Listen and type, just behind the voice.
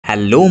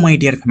Hello my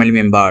dear family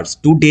members.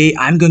 Today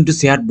I am going to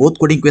share both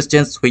coding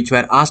questions which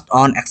were asked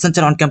on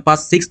Accenture On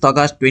Campus 6th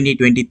August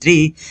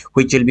 2023,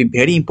 which will be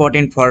very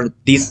important for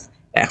this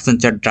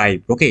Accenture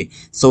drive. Okay,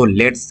 so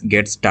let's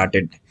get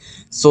started.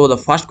 So the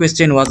first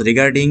question was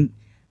regarding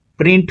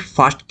print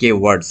first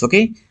keywords.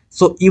 Okay,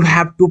 so you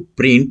have to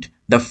print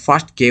the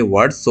first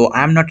keyword. So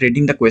I am not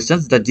reading the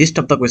questions. The gist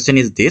of the question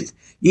is this: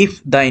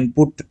 if the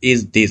input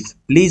is this,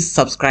 please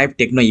subscribe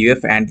Techno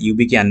UF and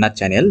UBK Anna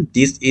channel.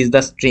 This is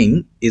the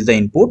string, is the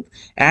input,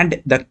 and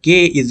the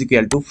k is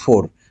equal to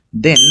 4.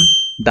 Then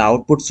the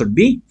output should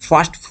be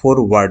first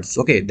 4 words.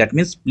 Okay, that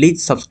means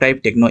please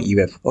subscribe Techno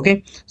UF.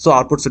 Okay, so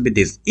output should be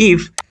this.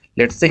 If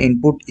let's say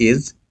input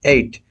is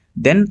 8,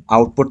 then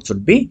output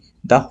should be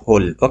the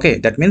whole. Okay,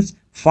 that means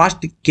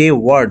first k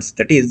words,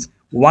 that is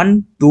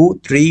 1 2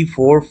 3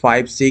 4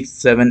 5 6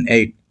 7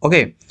 8.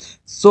 Okay,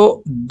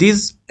 so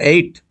these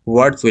 8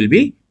 words will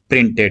be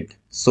printed.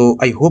 So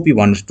I hope you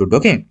understood.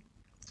 Okay,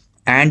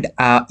 and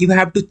you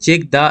have to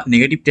check the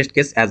negative test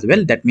case as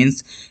well. That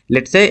means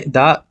let's say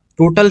the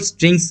total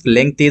strings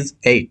length is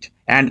 8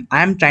 and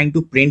I am trying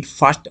to print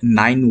first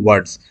 9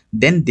 words,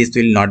 then this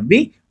will not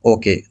be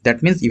okay.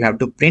 That means you have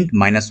to print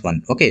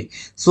 -1. Okay,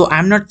 so I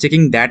am not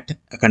checking that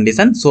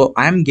condition, so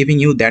I am giving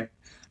you that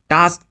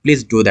task.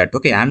 Please do that.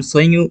 Okay, I am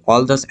showing you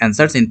all those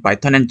answers in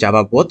Python and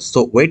Java both,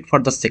 so wait for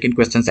the second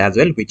questions as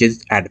well, which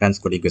is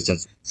advanced coding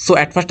questions. So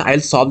at first I'll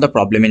solve the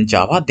problem in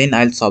Java, then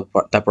I'll solve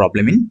the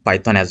problem in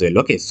Python as well.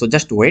 Okay, so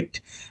just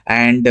wait.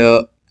 And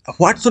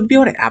what should be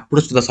our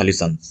approach to the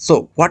solution?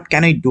 So what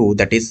can I do?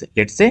 That is,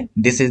 let's say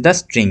this is the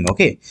string.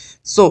 Okay,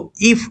 so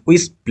if we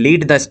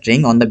split the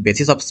string on the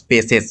basis of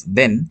spaces,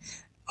 then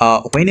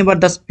whenever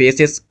the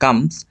spaces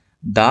comes,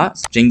 the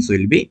strings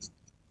will be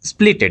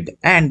splitted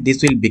and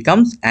this will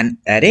becomes an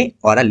array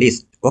or a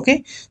list.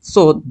 Okay,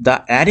 so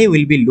the array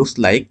will be looks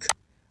like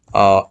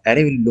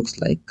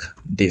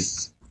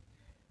this.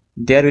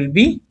 There will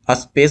be a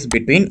space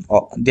between,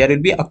 there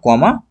will be a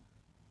comma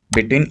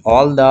between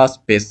all the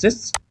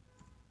spaces,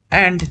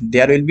 and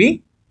there will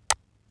be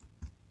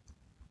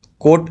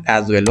quote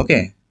as well.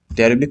 Okay,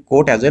 there will be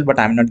quote as well, but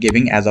I'm not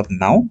giving as of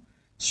now.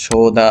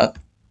 So the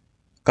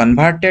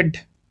converted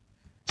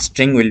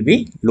string will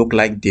be look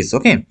like this.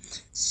 Okay,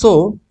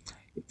 so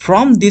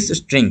from this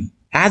string,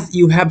 as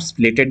you have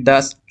splitted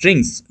the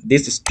strings,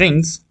 these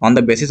strings on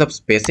the basis of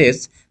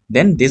spaces,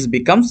 then this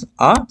becomes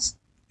a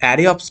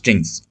array of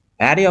strings.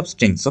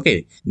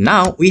 Okay,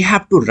 now we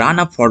have to run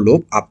a for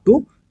loop up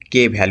to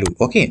k value.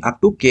 Okay,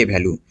 up to k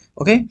value.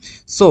 Okay,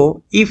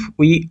 so if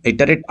we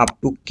iterate up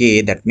to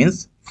k, that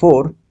means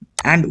 4,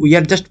 and we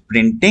are just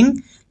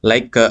printing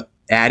like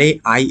array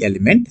I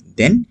element,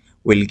 then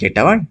we'll get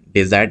our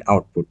desired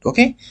output.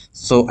 Okay,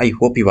 so I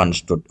hope you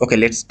understood. Okay,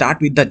 let's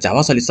start with the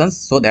Java solutions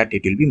so that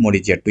it will be more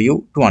easier to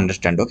you to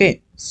understand.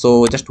 Okay,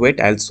 so just wait,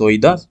 I'll show you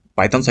the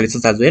Python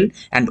solutions as well,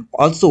 and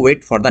also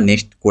wait for the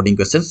next coding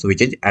questions,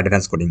 which is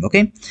advanced coding.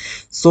 Okay,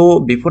 so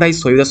before I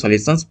show you the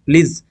solutions,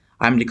 please,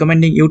 I'm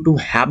recommending you to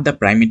have the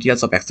prime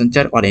materials of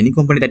Accenture or any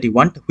company that you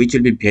want, which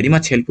will be very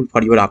much helpful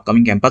for your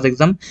upcoming campus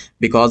exam,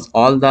 because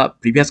all the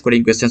previous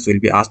coding questions will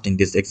be asked in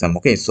this exam.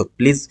 Okay, so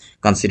please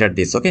consider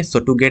this. Okay,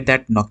 so to get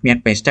that, knock me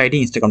at my Insta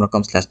ID,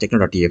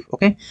 instagram.com/techno.ef.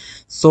 Okay,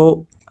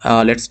 so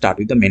let's start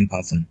with the main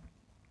function.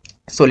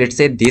 So let's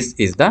say this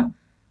is the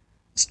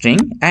string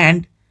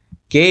and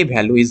k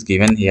value is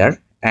given here,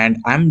 and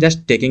I'm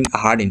just taking a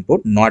hard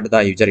input, not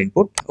the user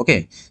input.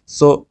 Okay,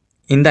 so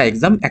in the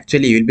exam,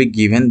 actually you will be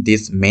given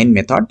this main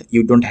method.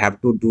 You don't have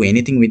to do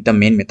anything with the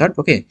main method.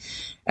 Okay,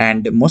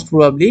 and most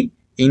probably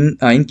in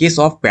case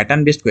of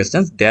pattern based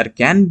questions, there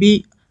can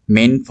be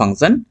main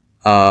function.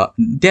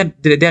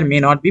 There may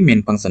not be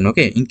main function.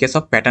 Okay, in case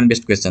of pattern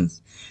based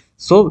questions,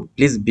 so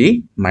please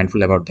be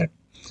mindful about that.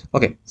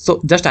 Okay,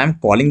 so just I'm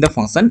calling the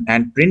function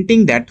and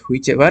printing that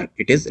whichever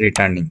it is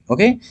returning.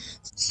 Okay,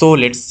 so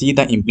let's see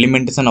the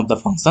implementation of the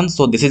function.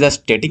 So this is a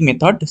static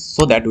method,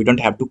 so that we don't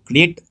have to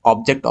create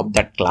object of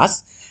that class,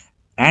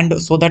 and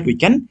so that we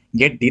can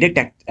get direct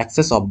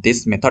access of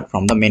this method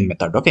from the main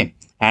method. Okay,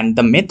 and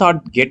the method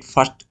get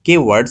first k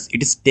words.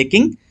 It is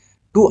taking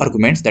 2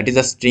 arguments, that is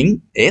a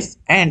string s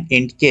and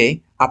int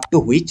k, up to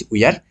which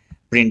we are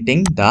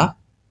printing the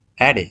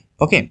array.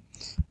 Okay,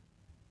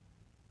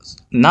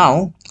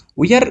 now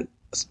we are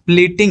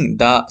splitting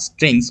the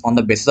strings on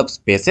the basis of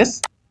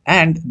spaces,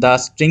 and the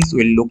strings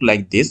will look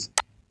like this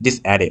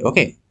array.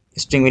 Okay,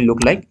 string will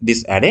look like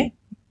this array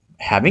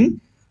having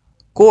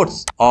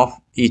quotes of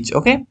each.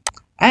 Okay,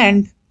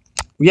 and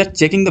we are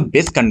checking the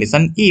base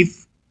condition.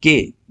 If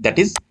k, that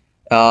is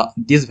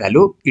this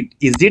value,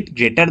 is it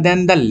greater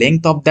than the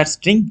length of that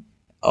string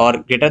or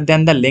greater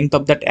than the length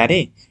of that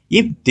array?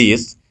 If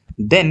this,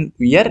 then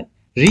we are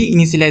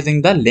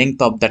reinitializing the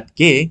length of that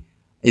k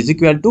is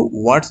equal to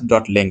words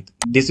dot length.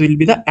 This will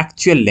be the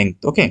actual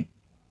length. Okay,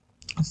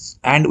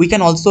 and we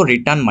can also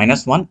return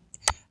 -1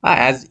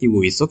 as you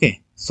wish.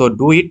 Okay, so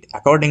do it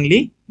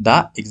accordingly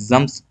the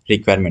exam's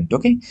requirement.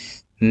 Okay,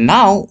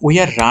 now we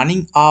are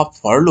running a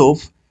for loop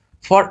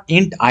for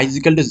int I is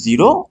equal to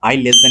 0, I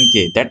less than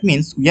k. That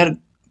means we are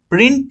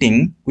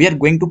printing, we are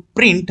going to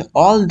print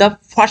all the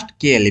first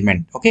k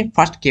element, okay,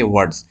 first k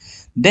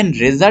words, then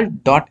result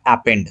dot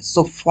append.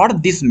 So for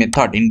this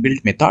method,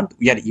 inbuilt method,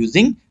 we are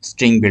using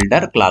string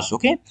builder class,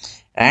 okay,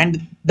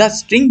 and the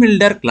string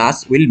builder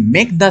class will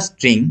make the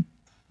string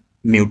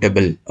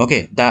mutable.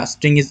 Okay, the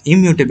string is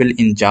immutable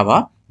in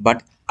Java,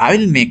 but we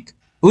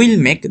will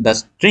make the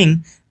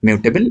string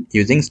mutable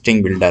using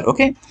string builder.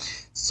 Okay,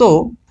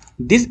 so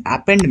this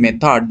append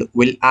method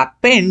will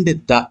append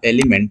the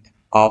element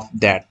of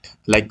that,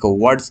 like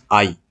words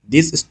I.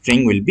 This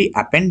string will be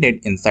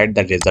appended inside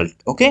the result.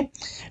 Okay,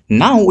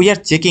 now we are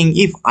checking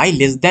if I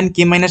less than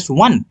k minus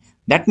 1.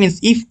 That means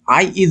if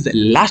I is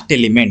last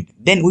element,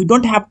 then we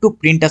don't have to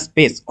print a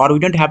space, or we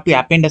don't have to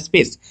append a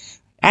space.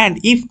 And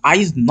if I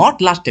is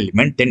not last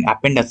element, then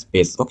append a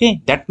space.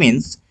 Okay, that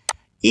means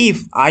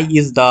if I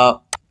is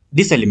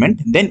this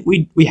element, then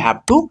we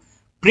have to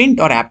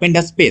print or append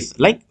a space,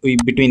 like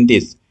between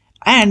this.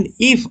 And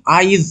if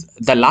I is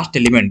the last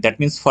element, that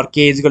means for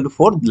k is equal to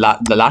 4,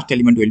 the last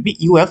element will be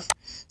uf.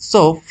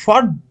 So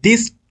for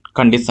this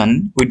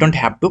condition, we don't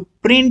have to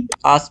print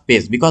a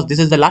space, because this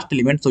is the last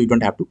element, so you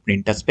don't have to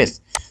print a space.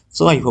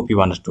 So I hope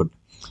you understood.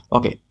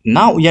 Okay,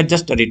 now we are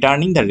just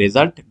returning the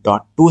result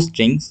dot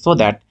toString, so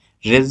that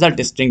result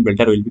string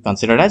builder will be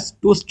considered as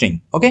toString.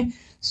 Okay,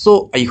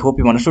 so I hope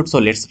you understood. So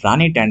let's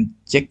run it and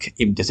check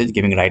if this is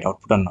giving right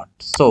output or not.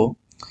 So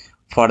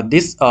for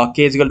this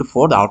k is equal to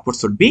 4, the output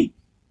should be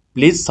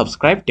please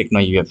subscribe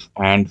TechnoUF,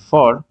 and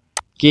for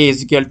k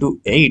is equal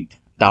to 8,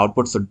 the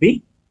output should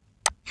be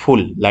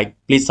full, like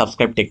please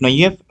subscribe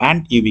TechnoUF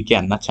and UBK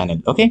Anna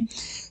channel. Okay,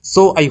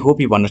 so I hope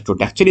you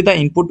understood. Actually the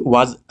input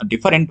was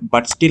different,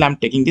 but still I'm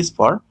taking this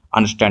for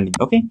understanding.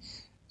 Okay,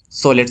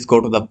 so let's go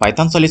to the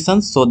Python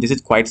solutions. So this is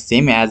quite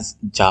same as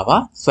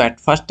Java. So at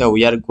first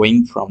we are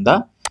going from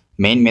the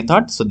main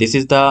method. So this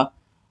is the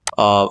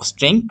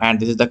string,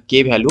 and this is the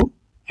k value,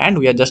 and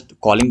we are just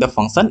calling the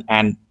function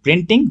and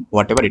printing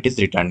whatever it is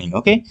returning.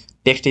 Okay,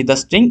 text is the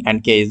string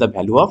and k is the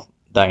value of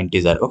the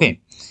integer. Okay,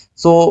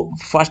 so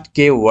first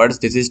k words,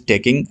 this is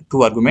taking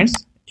two arguments,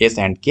 s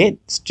and k,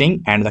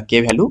 string and the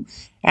k value,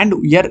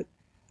 and we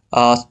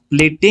are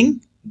splitting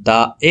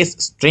the s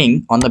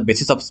string on the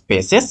basis of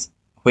spaces.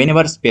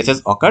 Whenever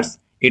spaces occurs,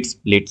 it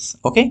splits.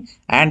 Okay,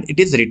 and it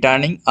is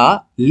returning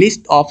a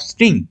list of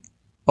string.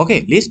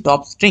 Okay, list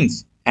of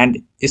strings,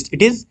 and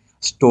it is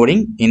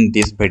storing in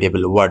this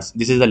variable words.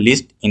 This is the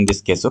list in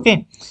this case.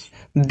 Okay,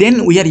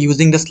 then we are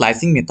using the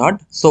slicing method.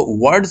 So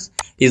words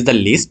is the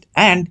list,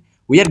 and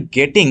we are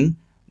getting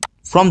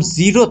from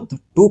 0th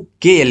to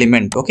k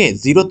element. Okay,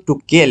 0th to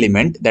k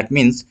element, that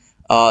means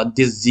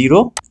this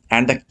 0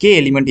 and the k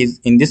element is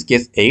in this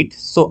case 8.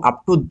 So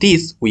up to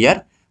this we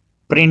are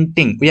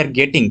printing, we are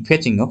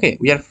fetching. Okay,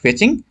 we are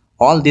fetching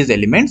all these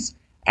elements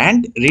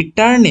and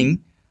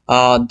returning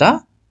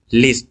the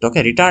list.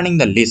 Okay, returning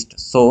the list.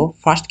 So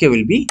first k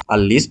will be a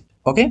list.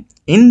 Okay,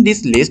 in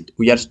this list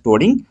we are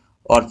storing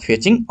or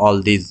fetching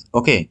all these.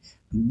 Okay,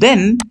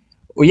 then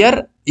we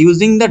are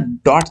using the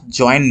dot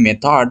join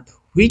method,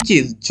 which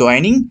is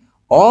joining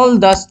all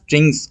the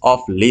strings of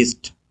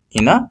list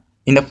in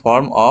the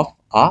form of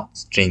a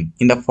string,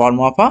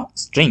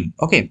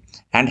 okay,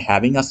 and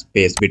having a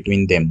space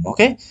between them.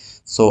 Okay,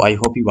 so I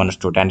hope you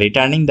understood, and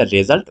returning the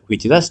result,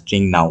 which is a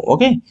string now.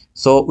 Okay,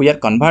 so we are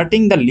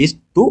converting the list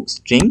to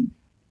string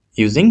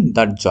using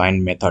the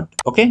join method.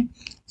 Okay,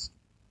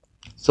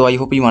 so I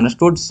hope you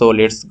understood. So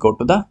let's go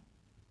to the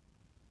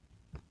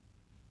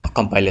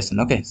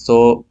compilation. Okay,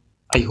 so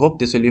I hope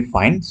this will be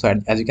fine. So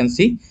as you can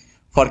see,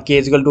 for k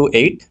is equal to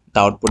 8, the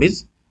output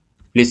is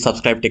please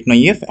subscribe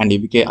TechnoUF and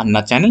UBK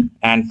Anna channel,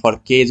 and for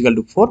k is equal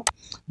to 4,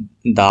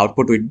 the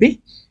output would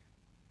be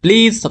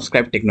please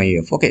subscribe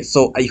TechnoUF. Okay,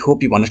 so I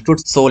hope you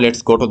understood. So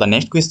let's go to the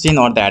next question,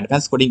 or the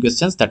advanced coding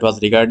questions, that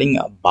was regarding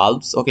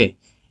bulbs. Okay,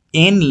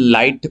 in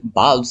light,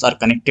 bulbs are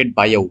connected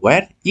by a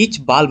wire.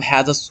 Each bulb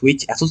has a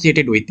switch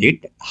associated with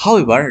it.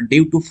 However,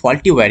 due to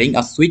faulty wiring,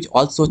 a switch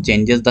also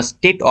changes the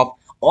state of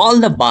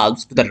all the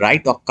bulbs to the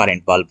right of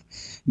current bulb.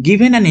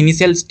 Given an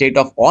initial state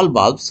of all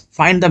bulbs,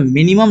 find the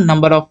minimum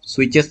number of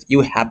switches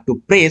you have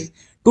to press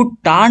to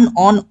turn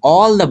on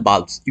all the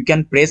bulbs. You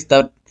can press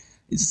the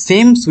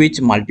same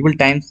switch multiple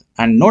times,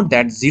 and note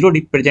that 0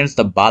 represents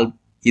the bulb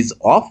is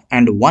off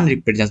and 1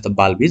 represents the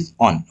bulb is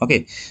on.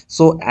 Okay,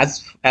 so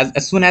as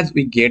soon as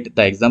we get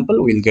the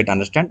example, we'll get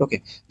understand.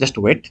 Okay, just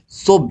wait.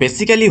 So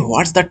basically,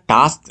 what's the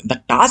task?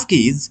 The task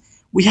is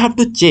we have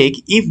to check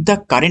if the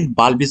current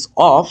bulb is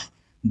off,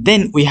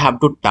 then we have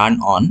to turn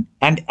on,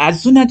 and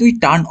as soon as we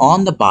turn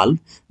on the bulb,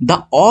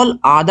 the all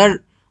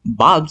other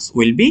bulbs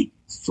will be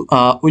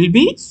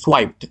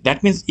swiped.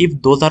 That means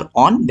if those are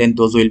on, then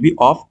those will be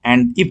off,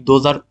 and if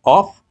those are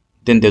off,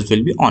 then this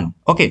will be on.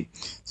 Okay,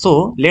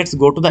 so let's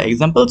go to the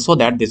example so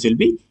that this will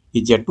be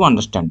easier to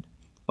understand.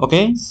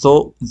 Okay,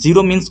 so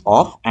 0 means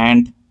off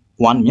and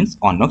 1 means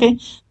on. Okay,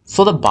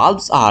 so the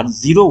bulbs are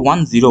 0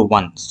 1 0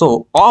 1.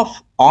 So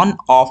off on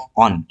off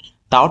on.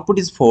 The output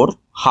is 4.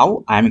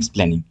 How? I am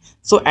explaining.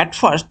 So at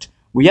first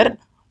we are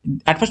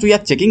at first we are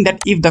checking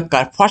that if the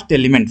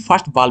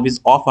first bulb is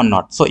off or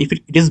not. So if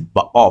it is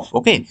off,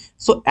 okay,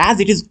 so as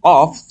it is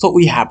off, so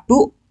we have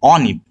to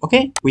on it.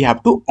 Okay, we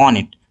have to on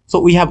it. So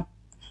we have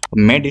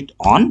made it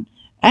on,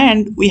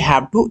 and we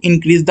have to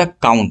increase the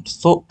count.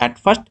 So at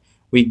first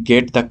we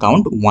get the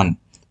count 1.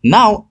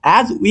 Now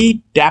as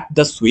we tap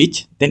the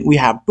switch, then we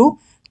have to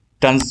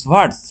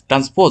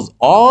transpose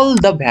all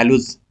the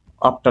values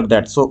after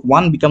that. So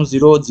 1 becomes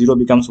 0, 0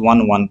 becomes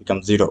 1, 1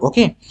 becomes 0.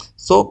 Okay,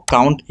 so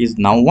count is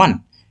now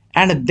 1,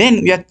 and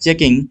then we are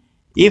checking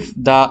if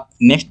the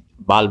next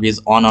bulb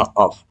is on or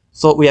off.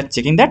 So we are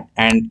checking that,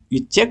 and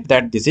we check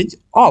that this is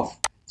off,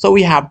 so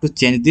we have to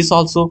change this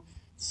also.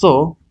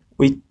 So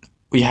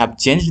we have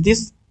changed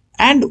this,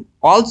 and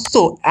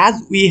also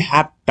as we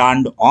have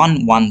turned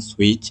on one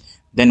switch,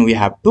 then we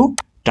have to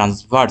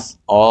transverse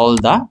all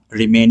the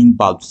remaining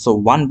bulbs. So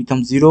 1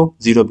 becomes 0,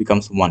 0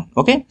 becomes 1.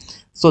 Okay,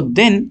 so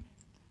then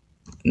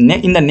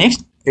in the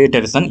next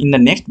iteration, in the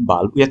next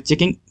bulb, we are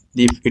checking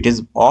if it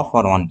is off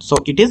or on. So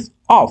it is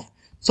off,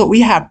 so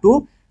we have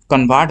to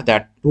convert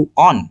that to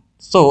on.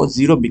 So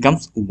 0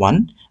 becomes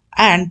 1,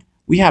 and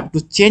we have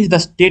to change the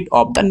state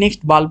of the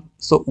next bulb.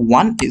 So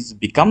 1 is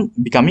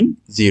becoming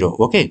 0.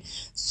 Okay,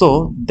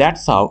 so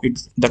that's how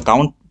the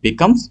count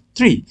becomes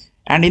 3.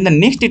 And in the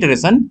next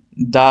iteration,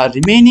 the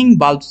remaining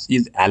bulbs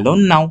is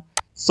alone now,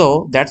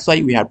 so that's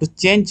why we have to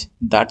change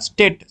that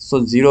state.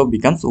 So 0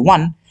 becomes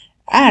 1,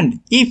 and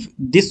if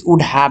this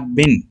would have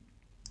been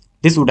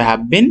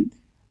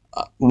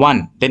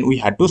 1, then we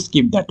had to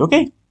skip that.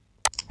 Okay,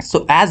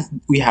 so as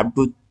we have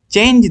to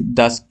change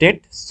the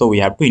state, so we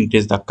have to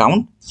increase the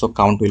count. So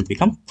count will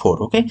become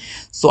 4. Okay,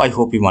 so I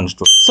hope you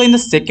understood. So in the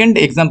second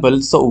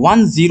example, so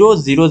 1 0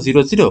 0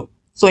 0 0.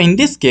 So in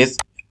this case,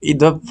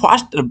 the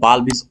first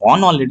bulb is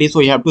on already, so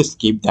we have to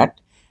skip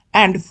that.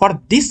 And for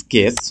this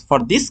case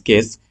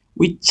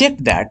we check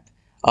that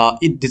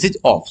this is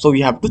off, so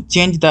we have to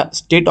change the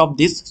state of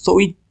this. So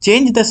we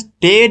change the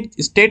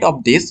state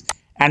of this,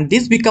 and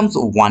this becomes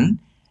 1.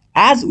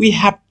 As we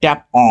have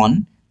tap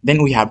on,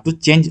 then we have to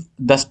change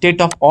the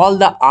state of all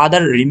the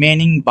other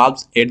remaining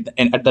bulbs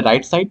at the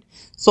right side.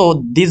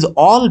 So this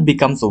all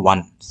becomes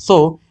 1.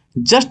 So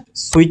just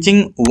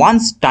switching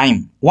once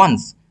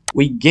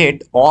we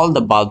get all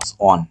the bulbs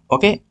on.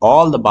 Okay,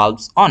 all the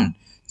bulbs on.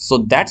 So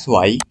that's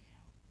why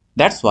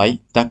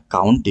the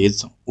count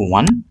is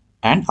 1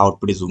 and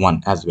output is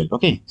 1 as well.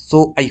 Okay,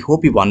 so I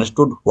hope you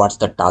understood what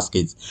the task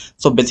is.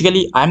 So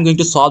basically I'm going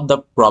to solve the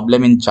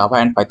problem in Java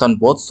and Python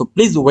both, so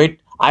please wait,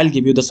 I'll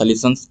give you the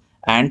solutions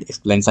and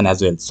explanation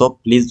as well, so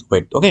please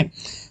wait. Okay,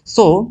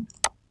 so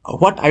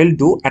what I will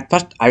do, at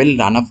first I will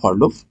run a for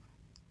loop,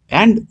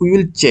 and we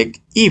will check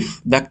if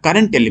the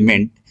current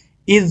element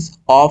is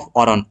off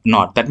or on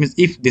not. That means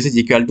if this is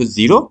equal to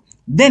 0,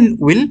 then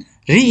we'll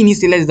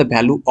reinitialize the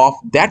value of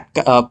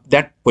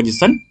that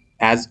position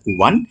as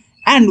 1,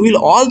 and we'll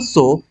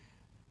also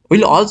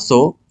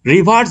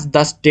reverse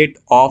the state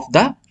of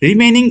the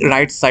remaining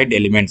right side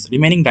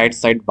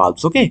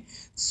bulbs. Okay,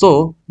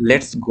 so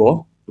let's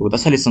go to the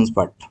solutions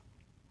part.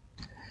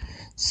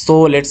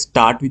 So let's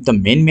start with the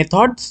main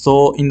method.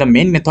 So in the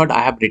main method, I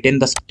have written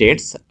the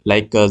states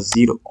like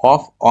 0,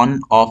 off,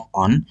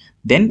 on.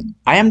 Then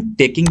I am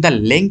taking the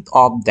length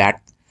of that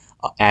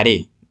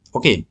array.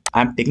 Okay,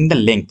 I am taking the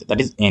length,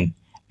 that is n,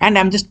 and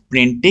I'm just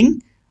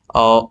printing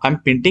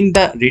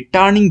the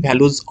returning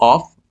values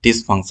of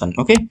this function.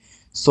 Okay,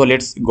 so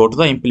let's go to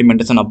the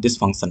implementation of this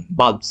function,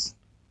 bulbs.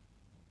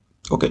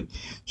 Okay,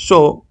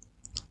 so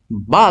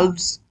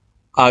bulbs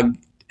are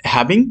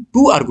having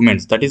 2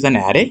 arguments, that is an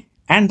array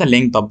and the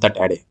length of that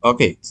array.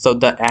 Okay, so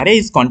the array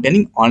is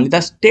containing only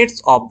the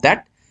states of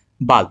that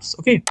bulbs.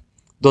 Okay,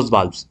 those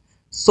bulbs.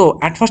 So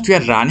at first we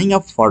are running a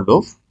for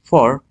loop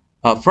for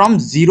from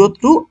 0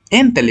 to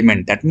nth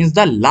element, that means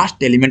the last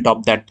element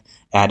of that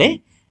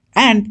array,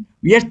 and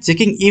we are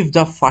checking if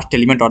the first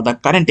element or the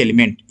current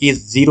element is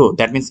 0,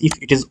 that means if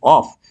it is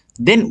off,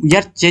 then we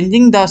are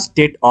changing the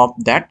state of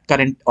that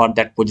current or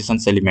that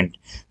positions element,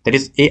 that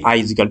is ai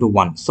is equal to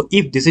 1. So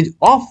if this is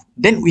off,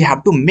 then we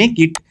have to make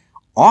it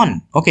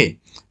on. Okay,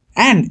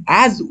 and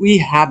as we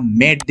have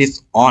made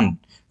this on,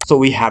 so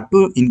we have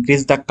to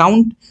increase the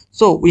count.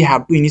 So we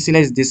have to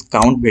initialize this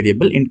count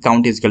variable in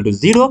count is equal to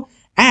 0,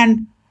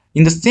 and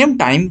in the same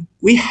time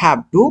we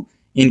have to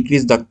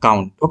increase the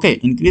count. Okay,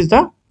 increase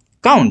the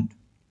count,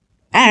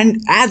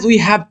 and as we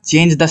have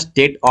changed the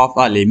state of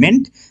our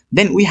element,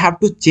 then we have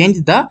to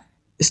change the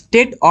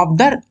state of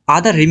the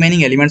other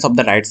remaining elements of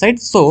the right side.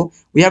 So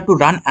we have to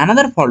run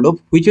another for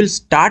loop which will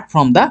start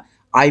from the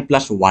I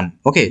plus 1.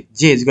 Okay,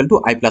 j is equal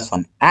to I plus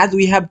 1. As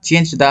we have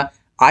changed the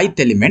ith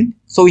element,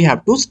 so we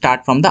have to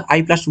start from the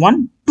I plus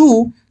 1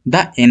 to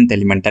the nth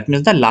element, that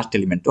means the last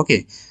element.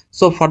 Okay,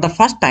 so for the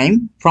first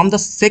time, from the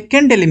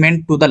second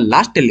element to the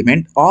last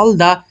element, all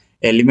the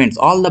elements,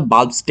 all the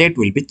bulb state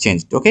will be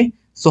changed. Okay,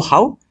 so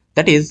how?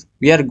 That is,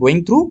 we are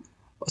going through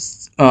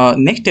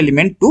next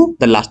element to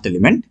the last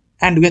element,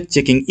 and we are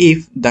checking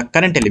if the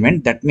current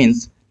element, that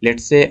means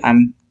let's say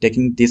I'm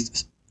taking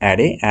this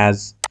array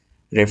as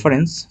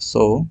reference.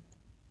 So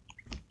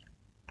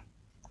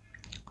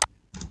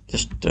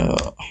just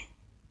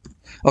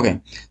okay.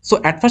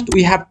 So at first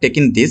we have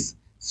taken this,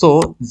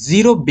 so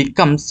 0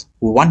 becomes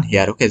 1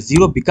 here. Okay,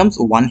 0 becomes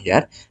 1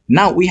 here.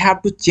 Now we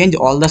have to change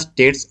all the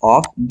states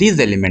of these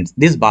elements,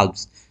 these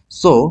bulbs.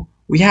 So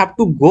we have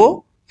to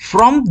go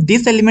from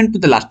this element to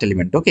the last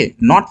element. Okay,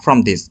 not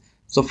from this.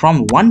 So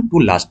from 1 to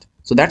last.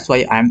 So that's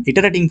why I am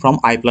iterating from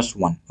I plus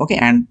 1. Okay,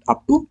 and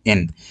up to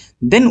n.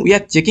 Then we are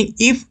checking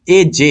if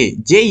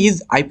j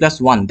is I plus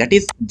 1, that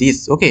is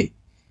this. Okay,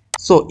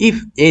 so if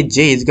aj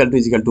is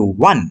equal to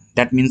 1,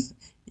 that means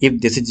if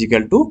this is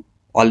equal to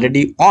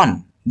already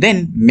on,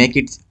 then make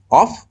it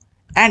off,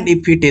 and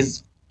if it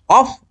is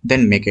off,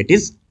 then make it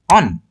is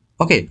on.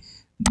 Okay,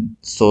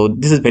 so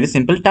this is very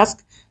simple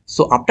task.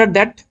 So after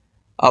that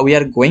we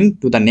are going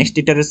to the next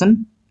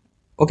iteration.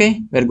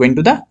 Okay, we are going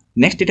to the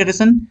next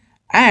iteration,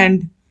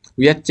 and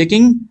we are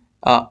checking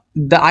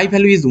the I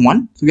value is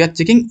 1, so we are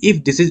checking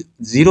if this is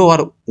 0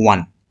 or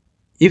 1.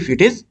 If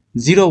it is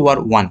 0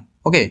 or 1,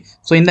 okay,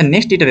 so in the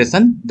next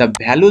iteration the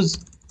values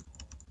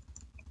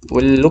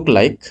will look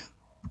like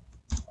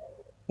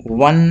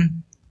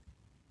 1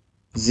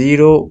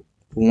 0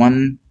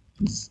 1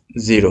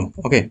 0.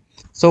 Okay,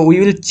 so we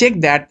will check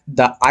that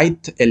the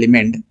ith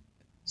element,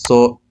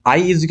 so I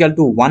is equal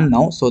to 1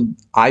 now, so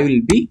I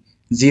will be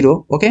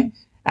 0. Okay,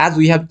 as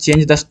we have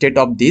changed the state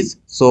of this,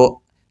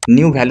 so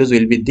new values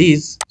will be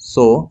these,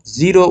 so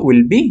 0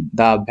 will be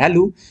the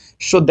value.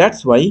 So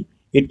that's why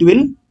it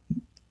will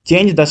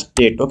change the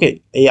state.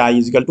 Okay, ai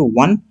is equal to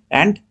 1,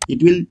 and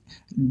it will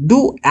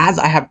do as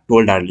I have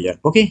told earlier.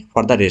 Okay,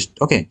 for the rest.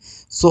 Okay,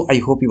 so I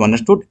hope you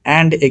understood.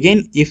 And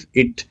again, if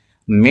it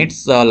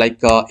meets a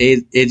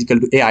is equal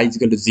to ai is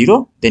equal to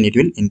 0, then it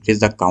will increase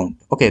the count.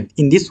 Okay,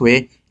 in this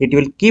way it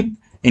will keep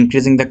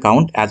increasing the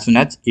count as soon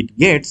as it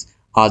gets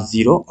a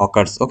 0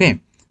 occurs. Okay,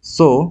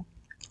 so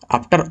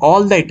after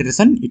all the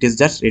iteration it is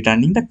just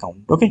returning the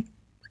count. Okay,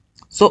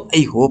 so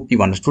I hope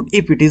you understood.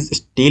 If it is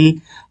still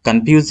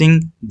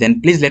confusing,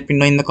 then please let me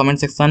know in the comment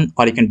section,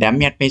 or you can DM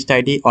me at my Insta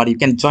ID, or you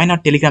can join our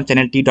Telegram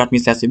channel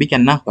t.me/UBK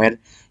Anna, where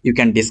you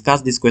can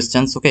discuss these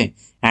questions. Okay,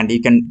 and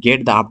you can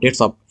get the updates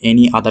of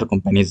any other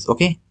companies.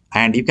 Okay,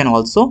 and you can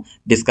also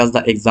discuss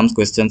the exams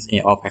questions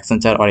of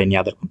Accenture or any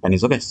other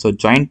companies. Okay, so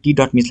join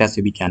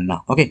t.me/UBK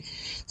Anna. Okay,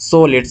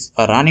 so let's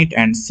run it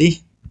and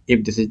see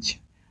if this is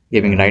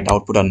giving right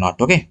output or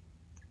not. Okay,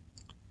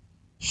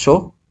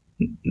 so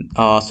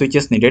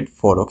switches needed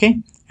 4. Okay,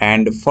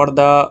 and for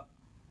the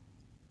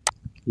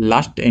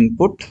last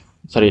input,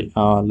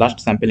 last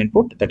sample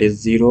input, that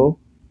is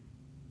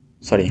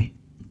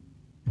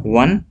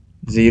 1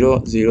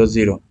 0 0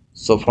 0.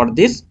 So for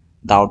this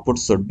the output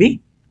should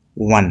be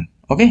 1.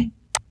 Okay,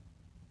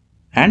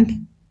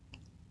 and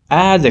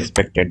as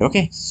expected.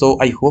 Okay, so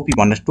I hope you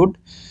understood.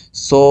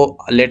 So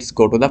let's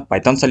go to the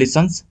Python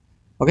solutions.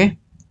 Okay,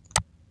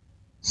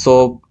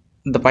 so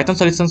the Python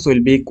solutions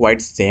will be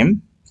quite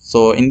same.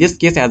 So in this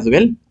case as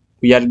well,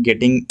 we are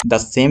getting the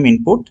same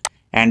input,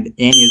 and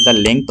n is the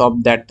length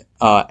of that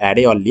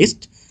array or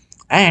list,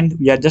 and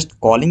we are just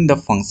calling the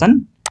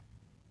function.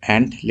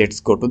 And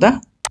let's go to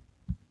the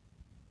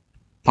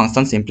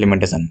functions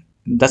implementation,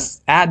 the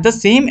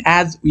same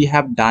as we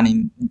have done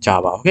in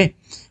Java. Okay,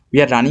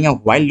 we are running a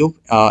while loop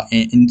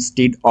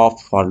instead of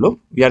for loop.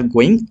 We are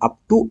going up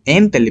to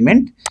nth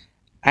element,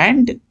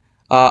 and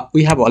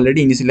we have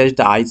already initialized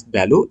the i's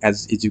value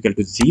as is equal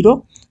to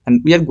 0,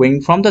 and we are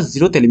going from the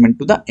 0th element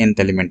to the nth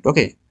element.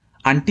 Okay,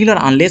 until or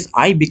unless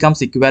I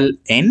becomes equal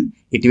n,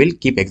 it will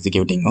keep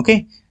executing.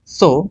 Okay,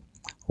 so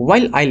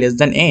while I less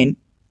than n,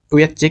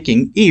 we are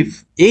checking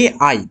if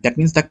ai, that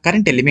means the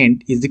current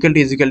element, is equal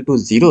to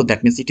 0,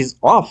 that means it is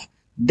off,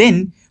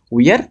 then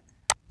we are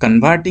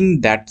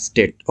converting that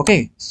state.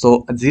 Okay,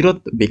 so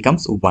 0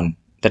 becomes 1,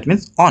 that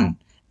means on.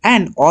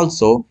 And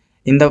also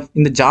in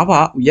the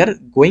Java, we are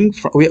going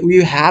from,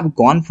 we have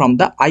gone from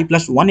the I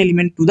plus 1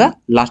 element to the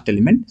last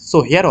element.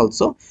 So here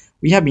also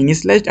we have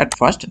initialized at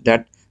first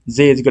that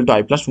j is equal to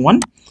I plus 1,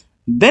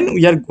 then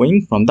we are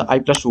going from the I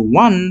plus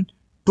 1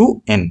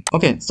 to n.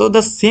 Okay, so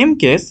the same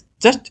case,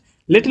 just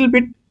little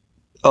bit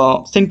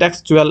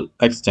syntextual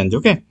exchange.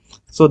 Okay,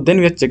 so then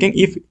we are checking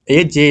if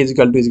aj is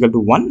equal to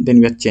 1, then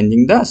we are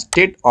changing the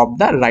state of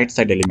the right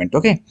side element.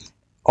 Okay,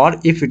 or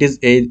if it is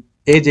aj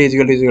is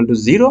equal to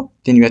 0,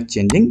 then we are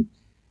changing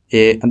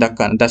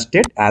the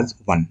state as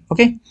 1.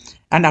 Okay,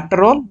 and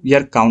after all, we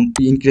are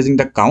increasing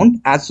the count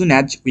as soon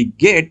as we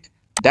get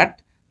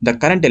that the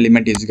current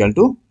element is equal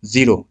to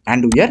 0,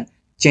 and we are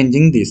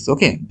changing this.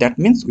 Okay, that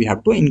means we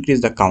have to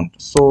increase the count.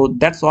 So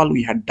that's all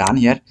we had done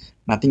here,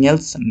 nothing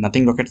else,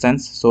 nothing rocket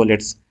science. So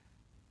let's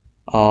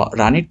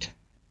run it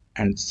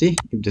and see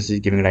if this is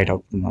giving right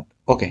output or not.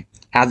 Okay,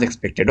 as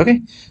expected.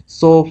 Okay,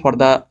 so for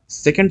the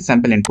second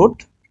sample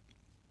input,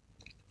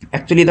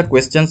 actually the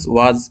questions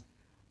was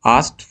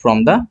asked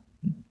from the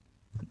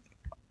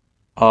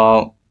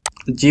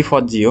G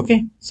for G.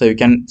 Okay, so you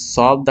can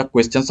solve the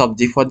questions of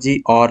G for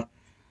G, or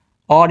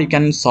you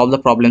can solve the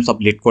problems of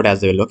lead code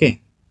as well.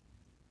 Okay,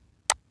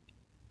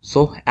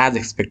 so as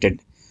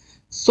expected.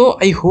 So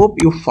I hope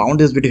you found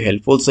this video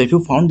helpful. So if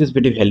you found this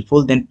video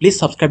helpful, then please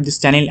subscribe this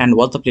channel and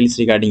watch the playlist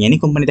regarding any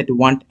company that you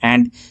want,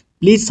 and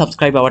please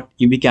subscribe our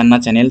UBK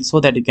Anna channel so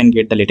that you can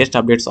get the latest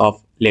updates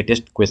of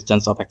latest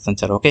questions of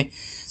Accenture. Okay,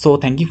 so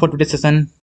thank you for today's session.